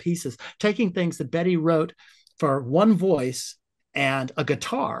all of the pieces, taking things that Betty wrote for one voice and a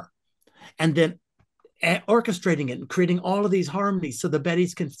guitar, and then orchestrating it and creating all of these harmonies so the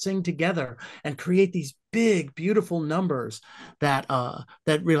Bettys can sing together and create these big, beautiful numbers that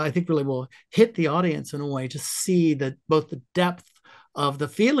that really, I think, really will hit the audience in a way to see that both the depth of the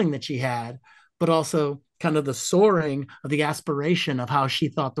feeling that she had, but also kind of the soaring of the aspiration of how she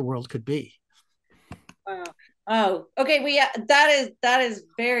thought the world could be. Wow. Oh, okay. That is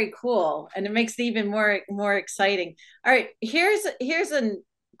very cool, and it makes it even more exciting. All right, here's a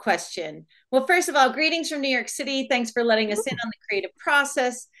question. Well, first of all, greetings from New York City. Thanks for letting us in on the creative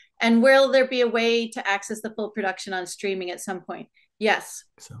process. And will there be a way to access the full production on streaming at some point? Yes.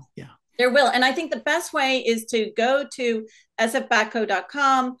 So yeah, there will. And I think the best way is to go to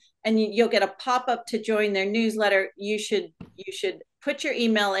sfbackco.com and you'll get a pop-up to join their newsletter. You should put your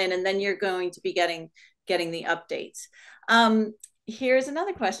email in, and then you're going to be getting the updates. Here's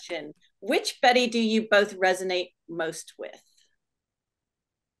another question. Which Betty do you both resonate most with?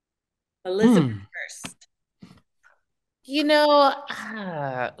 Elizabeth first. You know,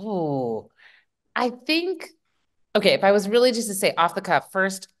 I think, okay, if I was really just to say off the cuff,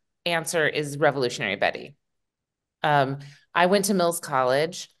 first answer is Revolutionary Betty. I went to Mills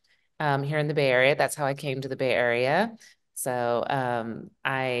College here in the Bay Area. That's how I came to the Bay Area. So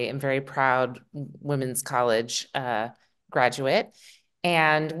I am very proud women's college graduate.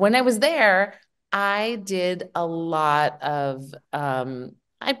 And when I was there, I did a lot of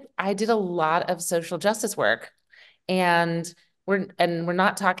I did a lot of social justice work. And we're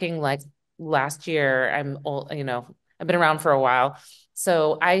not talking like last year. I'm old, you know, I've been around for a while.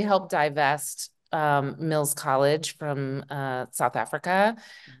 So I helped divest Mills College from South Africa.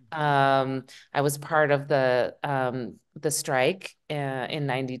 I was part of the strike in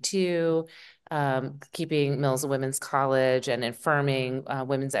 '92, keeping Mills a women's college and affirming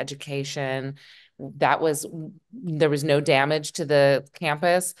women's education. There was no damage to the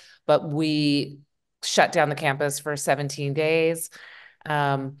campus, but we shut down the campus for 17 days.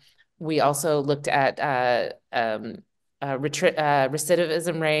 We also looked at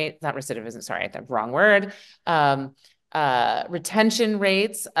recidivism rate, not recidivism, sorry, the wrong word, retention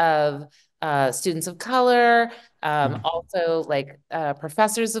rates of students of color, also like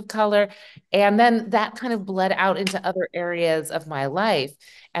professors of color. And then that kind of bled out into other areas of my life.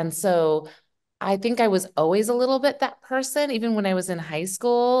 And so I think I was always a little bit that person, even when I was in high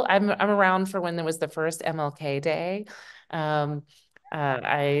school. I'm around for when there was the first MLK Day.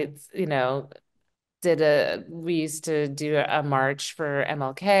 I, you know, we used to do a march for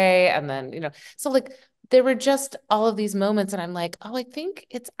MLK, and then, you know, so like there were just all of these moments, and I'm like, oh, I think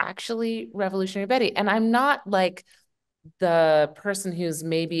it's actually Revolutionary Betty. And I'm not like the person who's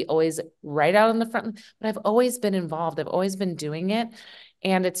maybe always right out on the front, but I've always been involved. I've always been doing it.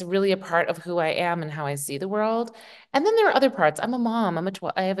 And it's really a part of who I am and how I see the world. And then there are other parts. I'm a mom.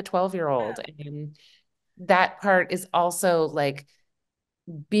 I have a 12-year-old. And that part is also like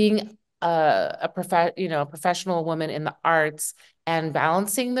being a professional woman in the arts, and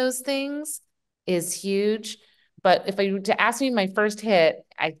balancing those things is huge. But if I were to ask me my first hit,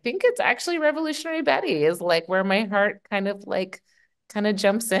 I think it's actually Revolutionary Betty is like where my heart kind of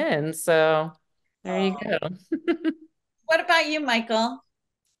jumps in. So there you go. What about you, Michael?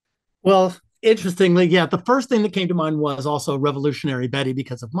 Well, interestingly, yeah, the first thing that came to mind was also Revolutionary Betty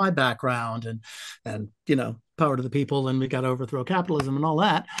because of my background and you know, power to the people, and we got to overthrow capitalism and all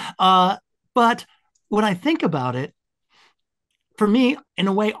that. But when I think about it, for me, in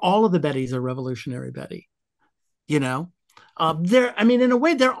a way, all of the Bettys are Revolutionary Betty. You know, I mean, in a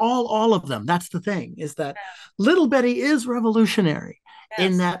way, they're all of them. That's the thing, is that little Betty is revolutionary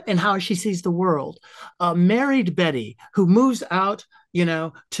in that, in how she sees the world. Married Betty, who moves out, you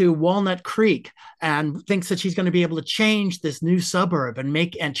know, to Walnut Creek and thinks that she's going to be able to change this new suburb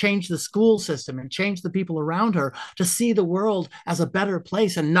and change the school system and change the people around her to see the world as a better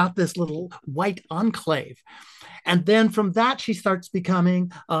place and not this little white enclave. And then from that, she starts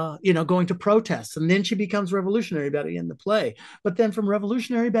becoming, going to protests. And then she becomes Revolutionary Betty in the play. But then from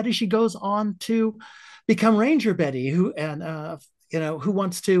Revolutionary Betty, she goes on to become Ranger Betty, who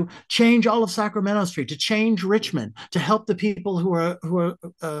wants to change all of Sacramento Street, to change Richmond, to help the people who are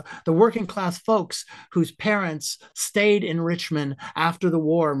the working class folks whose parents stayed in Richmond after the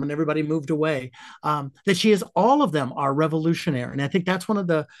war when everybody moved away. That she is, all of them are revolutionary. And I think that's one of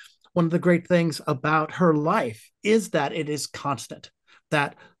the great things about her life is that it is constant,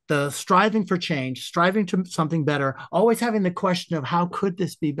 that the striving for change, striving to something better, always having the question of how could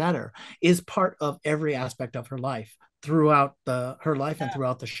this be better is part of every aspect of her life throughout her life and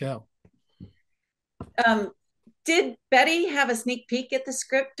throughout the show. Did Betty have a sneak peek at the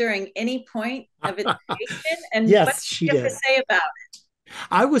script during any point of its creation? And yes, what did she have to say about it?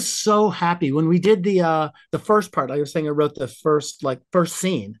 I was so happy when we did the first part. I was saying I wrote the first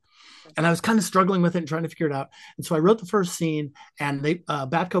scene, and I was kind of struggling with it and trying to figure it out. And so I wrote the first scene, and they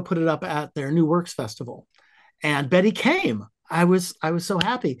Batco put it up at their New Works Festival, and Betty came. I was so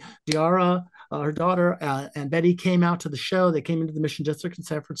happy. Diara, her daughter, and Betty came out to the show. They came into the Mission District in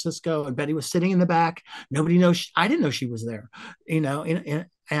San Francisco, and Betty was sitting in the back. Nobody knows. I didn't know she was there,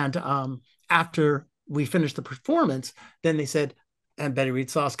 and after we finished the performance, then they said, and Betty Reid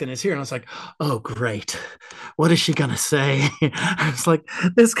Soskin is here. And I was like, oh, great. What is she going to say? I was like,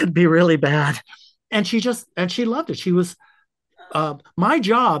 this could be really bad. And she loved it. She was, my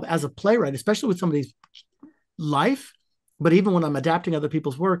job as a playwright, especially with somebody's life, but even when I'm adapting other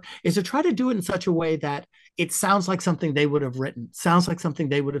people's work, is to try to do it in such a way that it sounds like something they would have written, sounds like something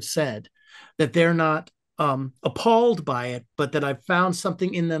they would have said, that they're not appalled by it, but that I've found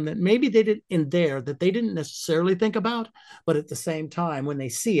something in them that maybe they did in there that they didn't necessarily think about, but at the same time, when they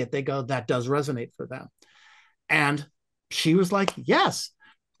see it, they go, that does resonate for them. And she was like, yes,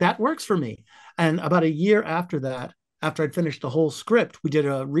 that works for me. And about a year after that, after I'd finished the whole script, we did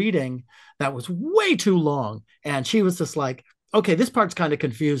a reading that was way too long. And she was just like, okay, this part's kind of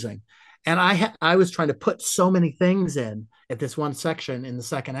confusing. And I was trying to put so many things in at this one section in the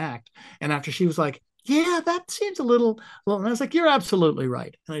second act. And after she was like, yeah, that seems a little, well, and I was like, you're absolutely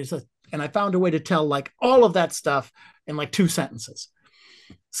right. And I found a way to tell like all of that stuff in like 2 sentences.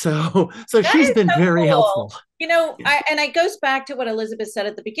 So she's been very helpful. And it goes back to what Elizabeth said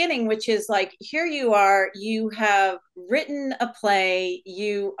at the beginning, which is like, here you are, you have written a play,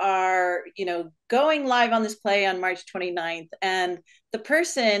 you are, going live on this play on March 29th, and the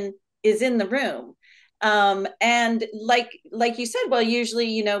person is in the room. And like you said, well,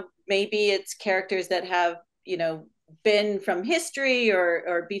 usually, maybe it's characters that have, been from history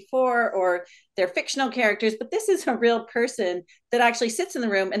or before, or they're fictional characters, but this is a real person that actually sits in the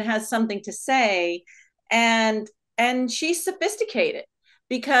room and has something to say. And she's sophisticated,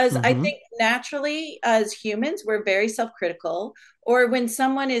 because I think naturally as humans, we're very self-critical, or when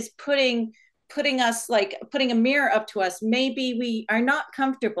someone is putting a mirror up to us, maybe we are not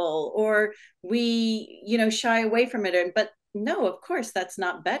comfortable, or we, shy away from it. But no, of course, that's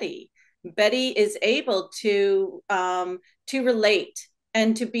not Betty. Betty is able to relate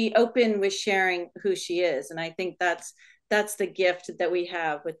and to be open with sharing who she is. And I think that's the gift that we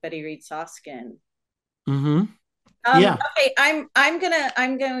have with Betty Reid Soskin. Mm-hmm. Yeah. Okay, I'm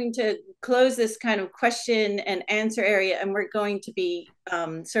going to close this kind of question and answer area, and we're going to be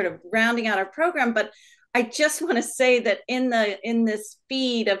sort of rounding out our program. But I just want to say that in this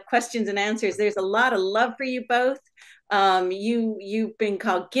feed of questions and answers, there's a lot of love for you both. You've been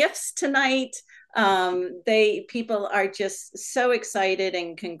called gifts tonight. People are just so excited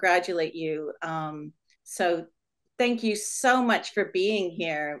and congratulate you. So thank you so much for being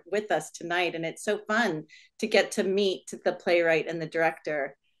here with us tonight. And it's so fun to get to meet the playwright and the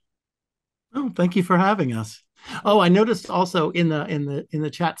director. Oh, thank you for having us. Oh, I noticed also in the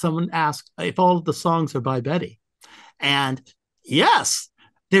chat, someone asked if all of the songs are by Betty. And yes,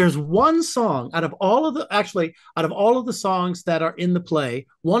 there's one song out of all of the songs that are in the play,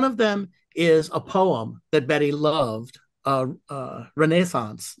 one of them is a poem that Betty loved,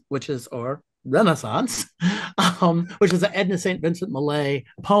 Renaissance, which is which is an Edna St. Vincent Millay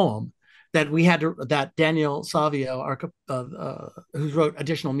poem that Daniel Savio, who wrote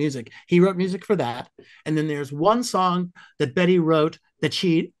additional music, he wrote music for that. And then there's one song that Betty wrote that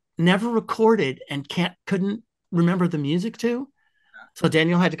she never recorded and couldn't remember the music to. So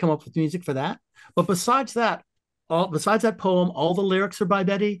Daniel had to come up with music for that. But besides that poem, all the lyrics are by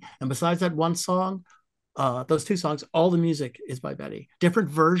Betty. And besides that one song, those 2 songs, all the music is by Betty. Different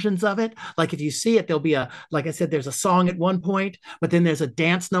versions of it. Like if you see it, there'll be like I said, there's a song at one point, but then there's a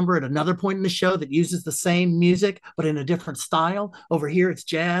dance number at another point in the show that uses the same music, but in a different style. Over here, it's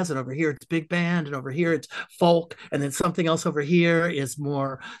jazz, and over here, it's big band, and over here, it's folk. And then something else over here is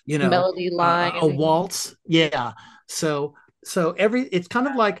more, melody line, a waltz. Yeah. So it's kind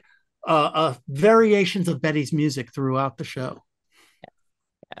of like variations of Betty's music throughout the show.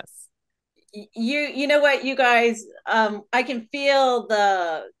 Yes. You know what, you guys, I can feel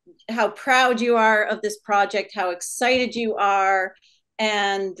how proud you are of this project, how excited you are,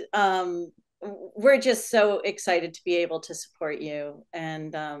 and we're just so excited to be able to support you,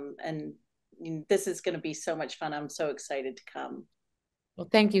 and this is going to be so much fun. I'm so excited to come. Well,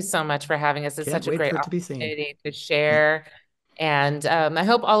 thank you so much for having us. It's such a great opportunity to share. And I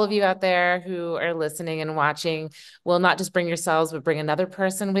hope all of you out there who are listening and watching will not just bring yourselves, but bring another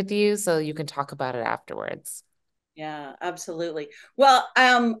person with you so you can talk about it afterwards. Yeah, absolutely. Well,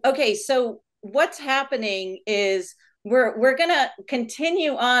 okay, so what's happening is we're gonna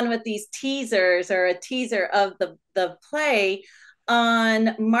continue on with these teasers, or a teaser of the play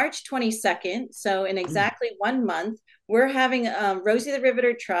on March 22nd. So in exactly 1 month, we're having Rosie the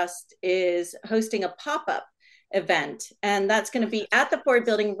Riveter Trust is hosting a pop-up event, and that's going to be at the Ford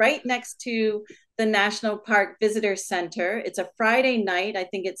Building right next to the National Park Visitor Center. It's a Friday night. I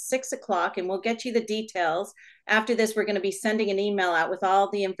think it's 6 o'clock, and we'll get you the details. After this, we're going to be sending an email out with all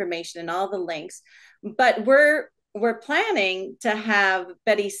the information and all the links. But we're planning to have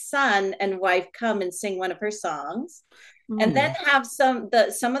Betty's son and wife come and sing one of her songs, and then have some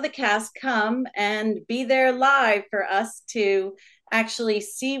of the cast come and be there live for us to actually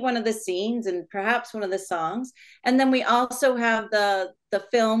see one of the scenes and perhaps one of the songs. And then we also have the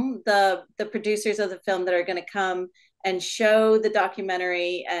film, the producers of the film that are going to come and show the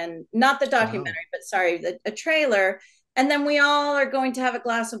documentary, and not the documentary, but sorry, a trailer. And then we all are going to have a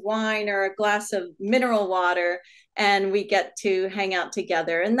glass of wine or a glass of mineral water, and we get to hang out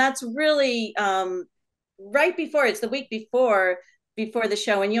together. And that's really right before, it's the week before the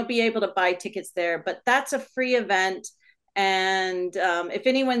show, and you'll be able to buy tickets there. But that's a free event. And if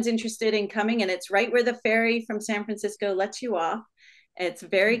anyone's interested in coming, and it's right where the ferry from San Francisco lets you off, it's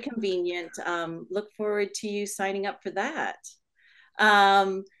very convenient. Look forward to you signing up for that.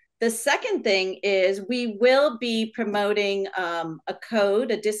 The second thing is we will be promoting a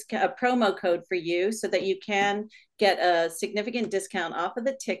promo code for you, so that you can get a significant discount off of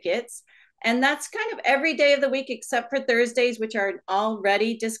the tickets. And that's kind of every day of the week except for Thursdays, which are an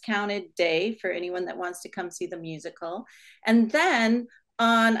already discounted day for anyone that wants to come see the musical. And then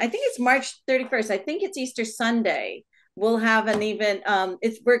on, I think it's March 31st, I think it's Easter Sunday, we'll have an even,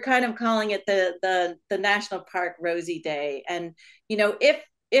 we're kind of calling it the National Park Rosie Day. And, you know,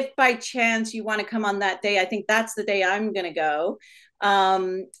 if by chance you want to come on that day, I think that's the day I'm going to go.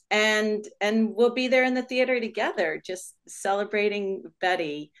 And we'll be there in the theater together, just celebrating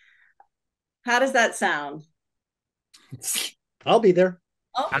Betty. How does that sound? I'll be there.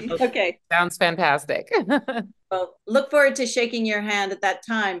 Oh, okay. Sounds fantastic. Well, look forward to shaking your hand at that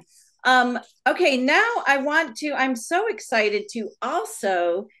time. Okay, now I'm so excited to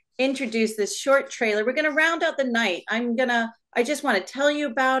also introduce this short trailer. We're going to round out the night. I just want to tell you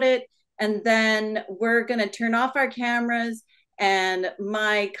about it, and then we're going to turn off our cameras, and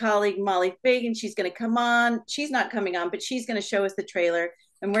my colleague Molly Fagan, she's going to come on. She's not coming on, but she's going to show us the trailer,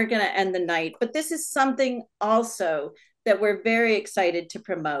 and we're going to end the night. But this is something also that we're very excited to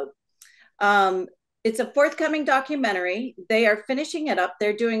promote. It's a forthcoming documentary. They are finishing it up.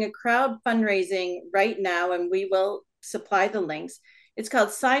 They're doing a crowd fundraising right now, and we will supply the links. It's called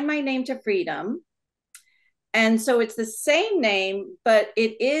Sign My Name to Freedom. And so it's the same name, but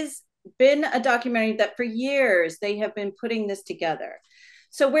it is been a documentary that for years they have been putting this together.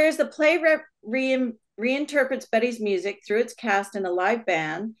 So whereas the play reinterprets Betty's music through its cast and a live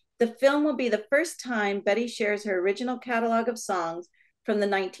band, the film will be the first time Betty shares her original catalog of songs from the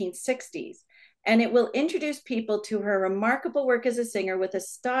 1960s. And it will introduce people to her remarkable work as a singer with a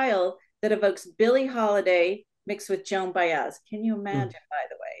style that evokes Billie Holiday mixed with Joan Baez. Can you imagine, by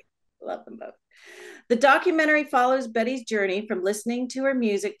the way? Love them both. The documentary follows Betty's journey from listening to her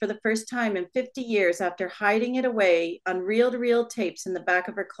music for the first time in 50 years after hiding it away on reel-to-reel tapes in the back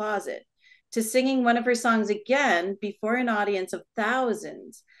of her closet, to singing one of her songs again before an audience of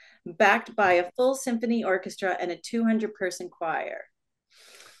thousands, backed by a full symphony orchestra and a 200-person choir.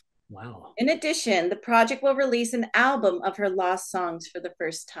 Wow. In addition, the project will release an album of her lost songs for the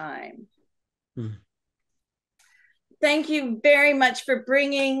first time. Thank you very much for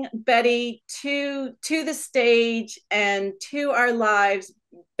bringing Betty to the stage and to our lives.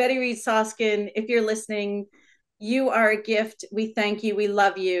 Betty Reid Soskin, if you're listening, you are a gift. We thank you. We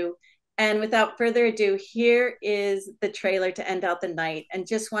love you. And without further ado, here is the trailer to end out the night. And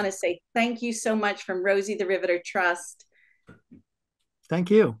just want to say thank you so much from Rosie the Riveter Trust. Thank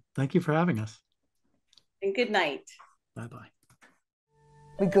you. Thank you for having us. And good night. Bye-bye.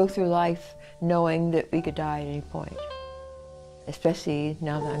 We go through life knowing that we could die at any point, especially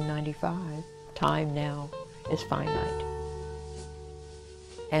now that I'm 95. Time now is finite.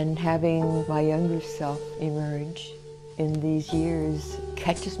 And having my younger self emerge in these years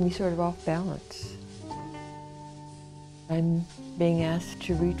catches me sort of off balance. I'm being asked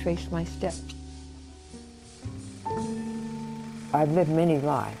to retrace my steps. I've lived many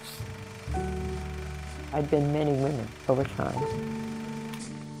lives. I've been many women over time.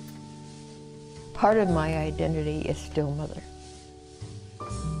 Part of my identity is still mother.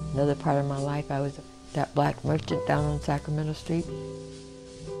 Another part of my life, I was that black merchant down on Sacramento Street.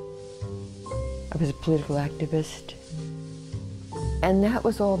 I was a political activist. And that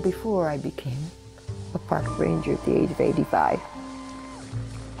was all before I became a park ranger at the age of 85.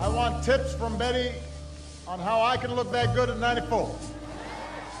 I want tips from Betty on how I can look that good at 94.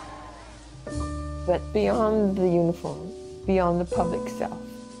 But beyond the uniform, beyond the public self,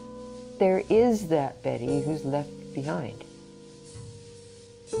 there is that Betty who's left behind.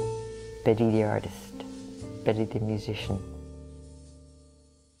 Betty the artist, Betty the musician.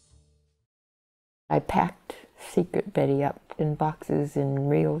 I packed Secret Betty up in boxes and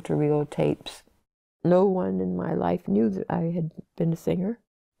reel-to-reel tapes. No one in my life knew that I had been a singer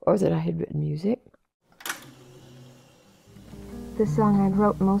or that I had written music. The song I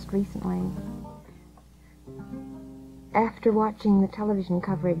wrote most recently, after watching the television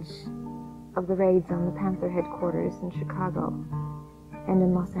coverage of the raids on the Panther headquarters in Chicago and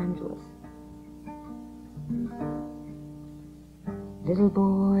in Los Angeles. Little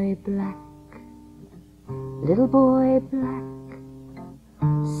boy black, little boy black,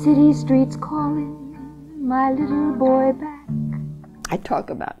 city streets calling my little boy back. I talk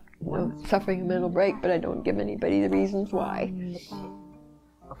about suffering a mental break, but I don't give anybody the reasons why.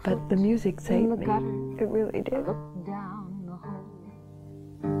 But the music saved me. It really did. Down the hole,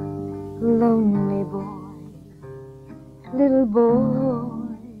 lonely boy, little boy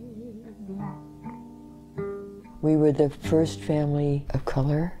black. We were the first family of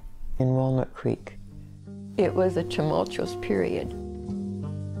color in Walnut Creek. It was a tumultuous period.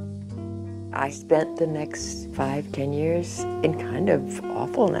 I spent the next 5-10 years in kind of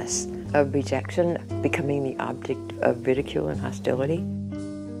awfulness of rejection, becoming the object of ridicule and hostility.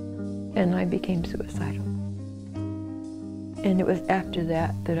 And I became suicidal. And it was after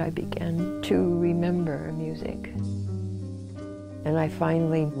that that I began to remember music. And I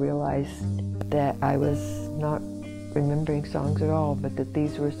finally realized that I was not remembering songs at all, but that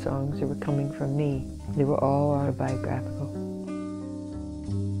these were songs that were coming from me. They were all autobiographical.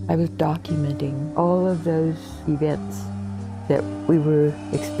 I was documenting all of those events that we were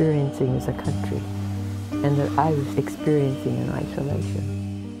experiencing as a country and that I was experiencing in isolation.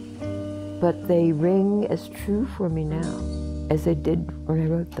 But they ring as true for me now as they did when I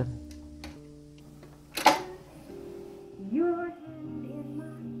wrote them.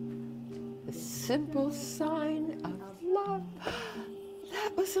 The simple sign of love.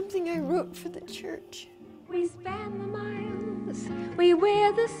 That was something I wrote for the church. We span the miles, we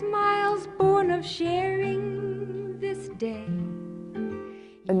wear the smiles, born of sharing this day.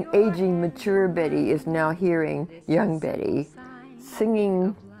 An aging, mature Betty is now hearing young Betty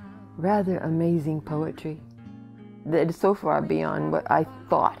singing rather amazing poetry that is so far beyond what I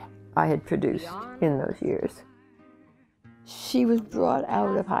thought I had produced in those years. She was brought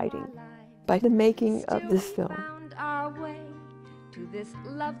out of hiding by the making of this film.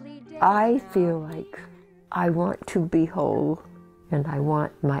 I feel like I want to be whole, and I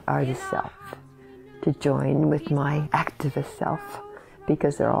want my artist self to join with my activist self,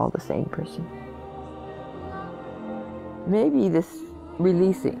 because they're all the same person. Maybe this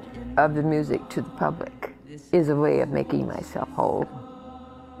releasing of the music to the public is a way of making myself whole.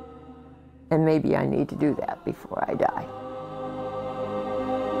 And maybe I need to do that before I die.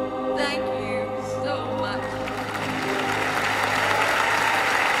 Thank you.